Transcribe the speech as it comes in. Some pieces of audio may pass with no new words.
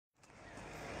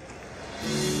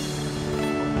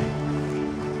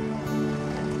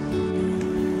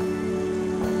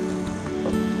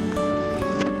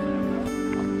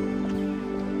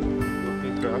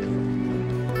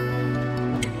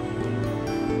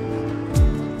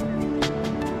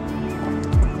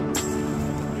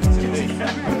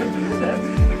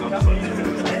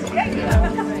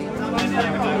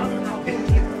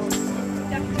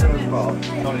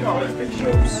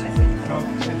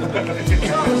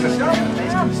Hi,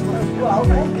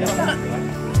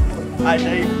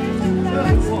 Dave.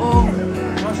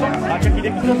 Like a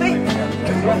kid fluffy.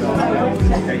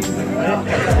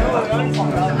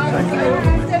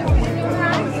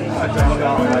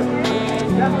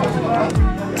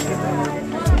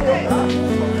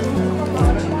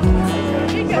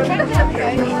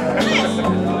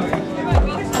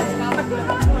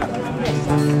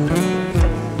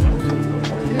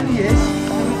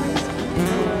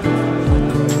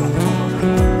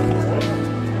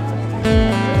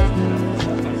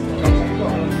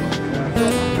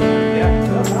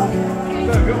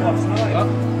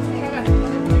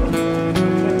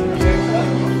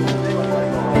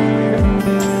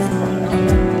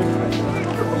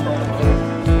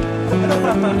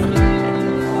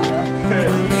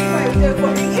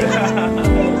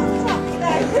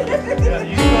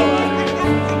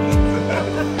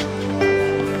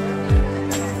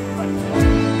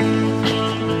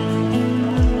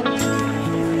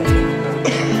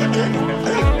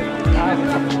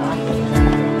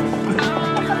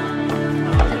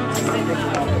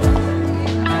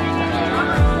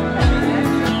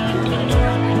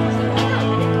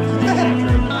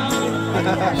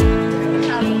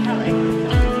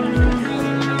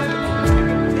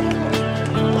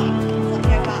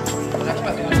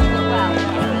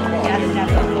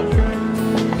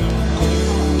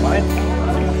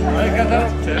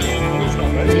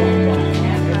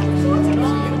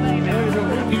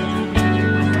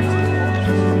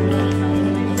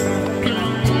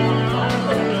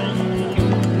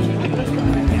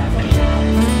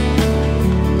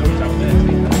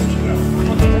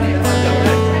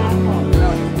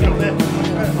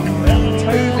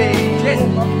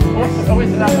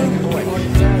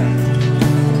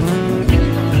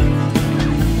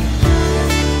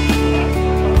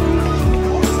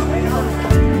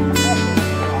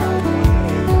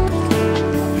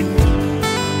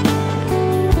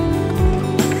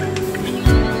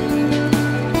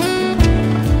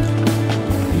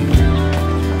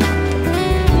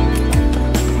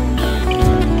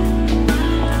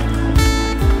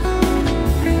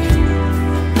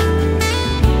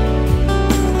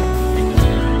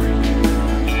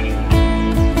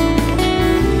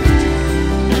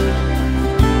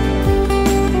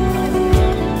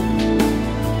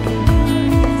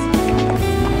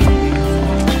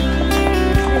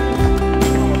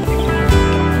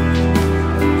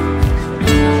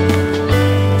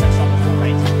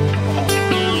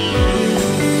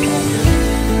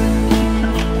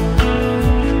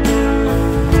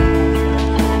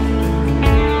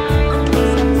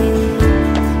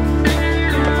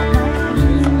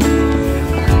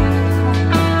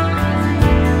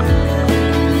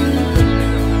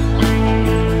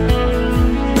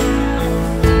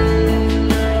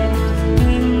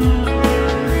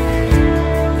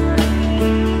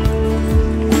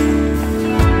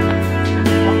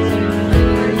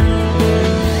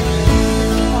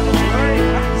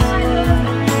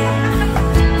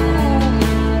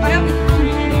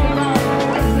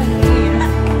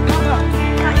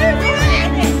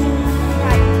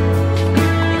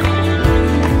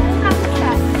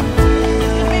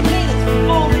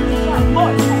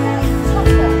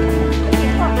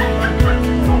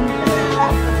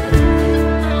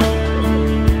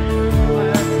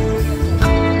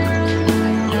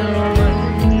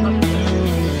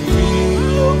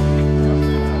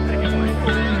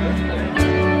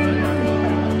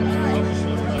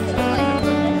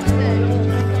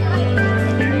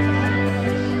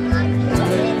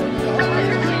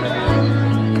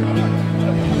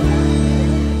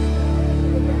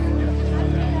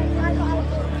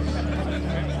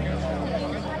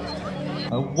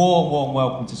 Warm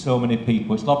welcome to so many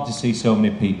people. It's lovely to see so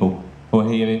many people who are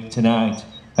here tonight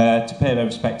to pay their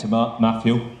respect to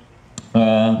Matthew,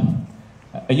 a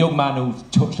young man who's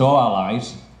touched all our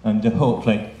lives, and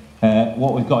hopefully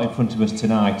what we've got in front of us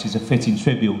tonight is a fitting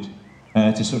tribute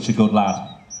to such a good lad.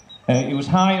 He was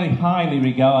highly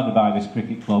regarded by this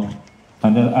cricket club,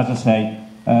 and as I say,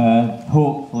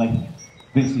 hopefully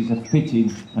this is a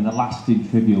fitting and a lasting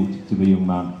tribute to the young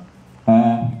man.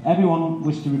 Everyone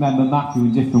wished to remember Matthew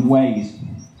in different ways,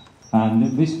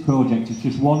 and this project is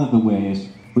just one of the ways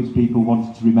which people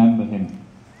wanted to remember him.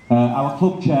 Our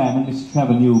club chairman, Mr.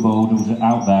 Trevor Newbold, who was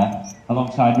out there,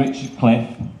 alongside Richard Cliff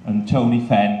and Tony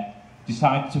Fenn,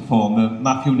 decided to form the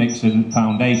Matthew Nixon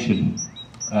Foundation.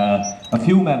 A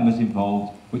few members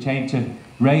involved, which aimed to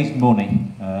raise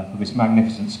money for this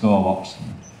magnificent scorebox.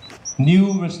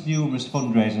 Numerous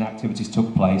fundraising activities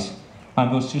took place, and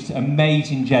there was just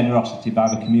amazing generosity by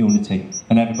the community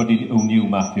and everybody who knew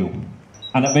Matthew.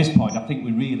 And at this point, I think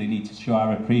we really need to show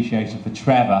our appreciation for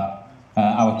Trevor,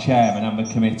 our chairman and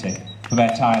the committee, for their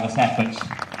tireless efforts.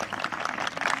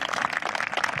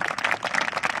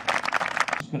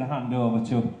 I'm just going to hand over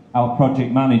to our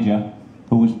project manager,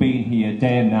 who has been here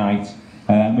day and night,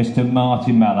 Mr.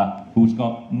 Martin Mellor, who's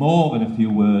got more than a few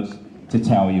words to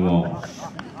tell you all.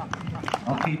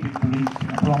 I'll keep it brief,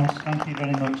 I promise. Thank you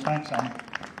very much. Thanks, Sam.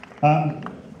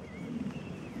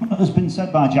 As been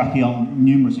said by Jackie on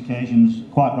numerous occasions,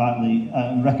 quite rightly,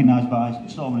 and recognised by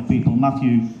so many people,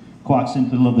 Matthew quite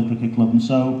simply loved the cricket club, and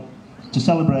so to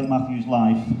celebrate Matthew's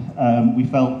life, we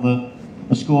felt that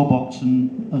a scorebox,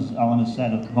 and as Alan has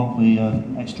said, hopefully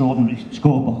an extraordinary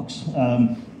scorebox,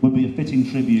 would be a fitting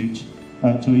tribute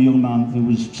to a young man who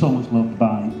was so much loved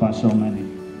by so many.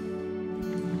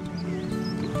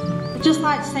 I'd just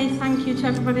like to say thank you to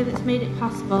everybody that's made it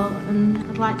possible, and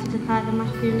I'd like to declare the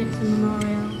Matthew Nixon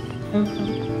Memorial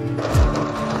open.